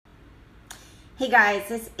Hey guys,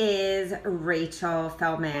 this is Rachel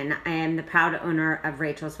Feldman. I am the proud owner of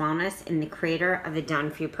Rachel's Wellness and the creator of the Done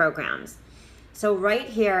For You programs. So right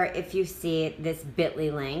here, if you see this bit.ly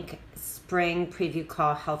link, Spring Preview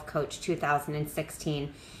Call Health Coach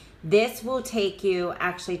 2016, this will take you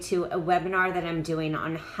actually to a webinar that I'm doing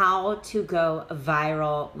on how to go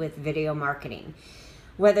viral with video marketing.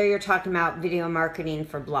 Whether you're talking about video marketing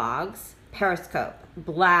for blogs, Periscope,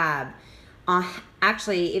 Blab,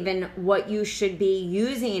 actually even what you should be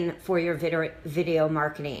using for your video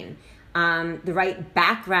marketing, the right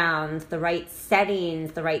backgrounds, the right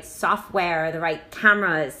settings, the right software, the right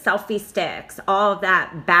cameras, selfie sticks, all of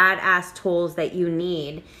that badass tools that you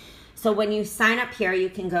need. So when you sign up here, you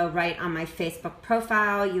can go right on my Facebook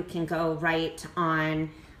profile. You can go right on,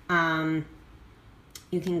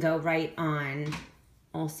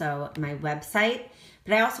 also my website.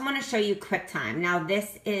 But I also want to show you QUICKTIME. Now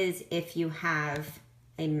this is if you have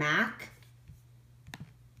a Mac.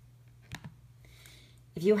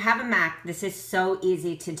 If you have a Mac, this is so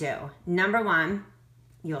easy to do. Number one,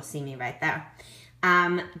 you'll see me right there.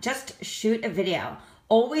 Just shoot a video.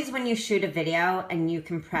 Always when you shoot a video and you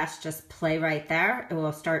can press just play right there, it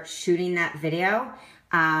will start shooting that video.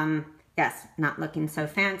 Yes, not looking so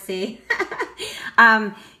fancy.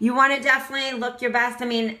 You want to definitely look your best. I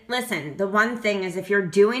mean, listen, the one thing is if you're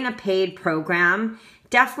doing a paid program,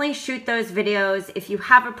 definitely shoot those videos. If you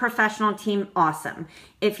have a professional team, awesome.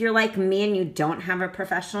 If you're like me and you don't have a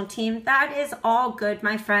professional team, that is all good,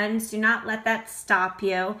 my friends. Do not let that stop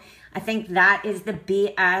you. I think that is the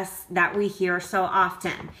BS that we hear so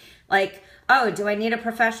often. Like, oh, do I need a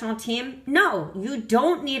professional team? No, you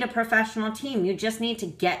don't need a professional team. You just need to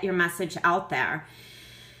get your message out there.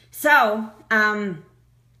 So,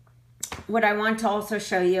 what I want to also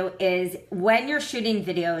show you is when you're shooting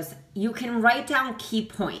videos, you can write down key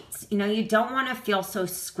points. You know, you don't want to feel so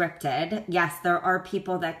scripted. Yes, there are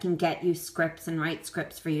people that can get you scripts and write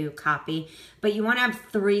scripts for you, copy, but you want to have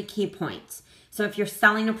 3 key points. So if you're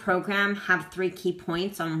selling a program, have 3 key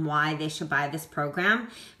points on why they should buy this program.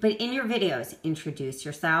 But in your videos, introduce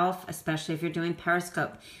yourself, especially if you're doing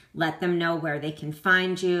Periscope. Let them know where they can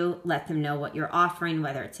find you. Let them know what you're offering,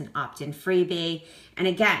 whether it's an opt-in freebie. And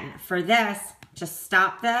again, for this, just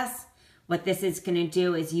stop this. What this is going to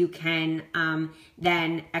do is you can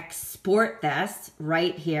then export this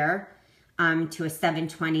right here to a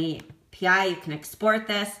 720p. You can export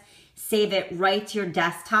this. Save it right to your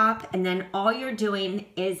desktop, and then all you're doing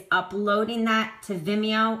is uploading that to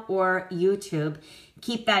Vimeo or YouTube.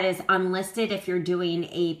 Keep that as unlisted if you're doing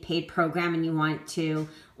a paid program and you want to,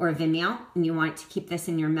 or Vimeo, and you want to keep this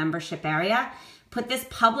in your membership area. Put this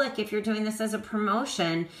public if you're doing this as a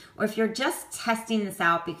promotion, or if you're just testing this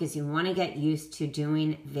out because you want to get used to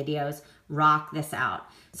doing videos, rock this out.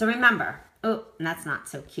 So remember, oh, that's not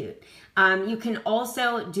so cute. You can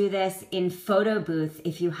also do this in Photo Booth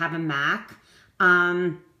if you have a Mac.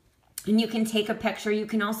 And you can take a picture. You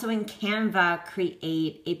can also in Canva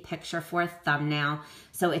create a picture for a thumbnail.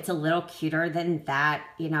 So it's a little cuter than that,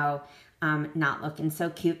 you know, not looking so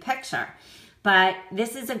cute picture. But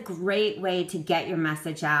this is a great way to get your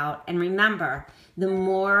message out. And remember, the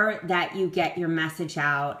more that you get your message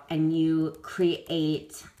out and you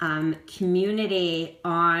create community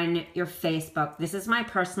on your Facebook, this is my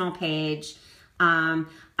personal page.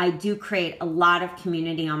 I do create a lot of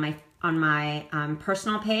community on my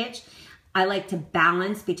personal page. I like to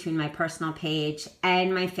balance between my personal page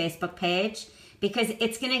and my Facebook page because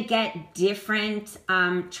it's going to get different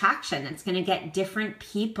traction. It's going to get different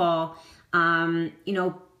people you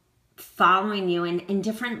know, following you and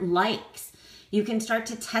different likes. You can start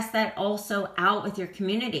to test that also out with your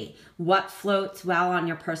community. What floats well on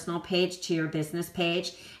your personal page to your business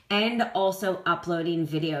page, and also uploading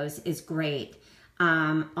videos is great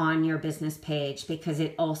on your business page because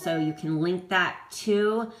it also, you can link that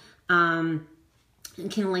to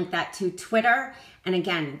Twitter. And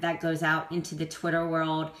again, that goes out into the Twitter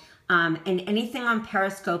world. And anything on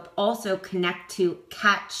Periscope also connect to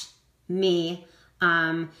Catch Me,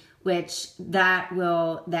 which that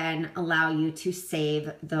will then allow you to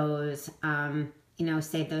save those, you know,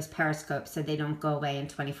 save those Periscopes so they don't go away in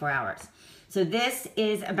 24 hours. So this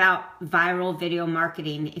is about viral video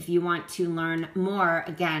marketing. If you want to learn more,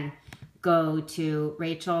 again, go to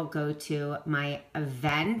Rachel, go to my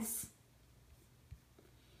events,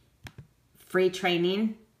 free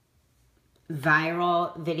training,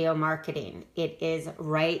 viral video marketing. It is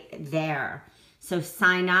right there. So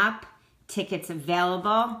sign up. Tickets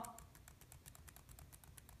available.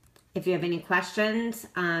 If you have any questions,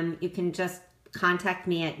 you can just contact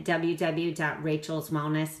me at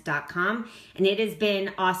www.rachelswellness.com. And it has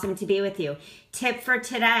been awesome to be with you. Tip for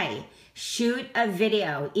today, shoot a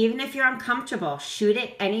video. Even if you're uncomfortable, shoot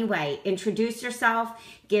it anyway. Introduce yourself,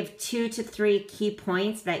 give 2 to 3 key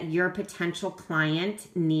points that your potential client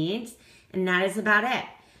needs, and that is about it.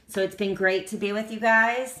 So it's been great to be with you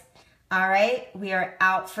guys. All right, we are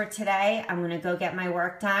out for today. I'm gonna go get my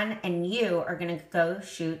work done, and you are gonna go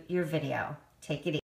shoot your video. Take it easy.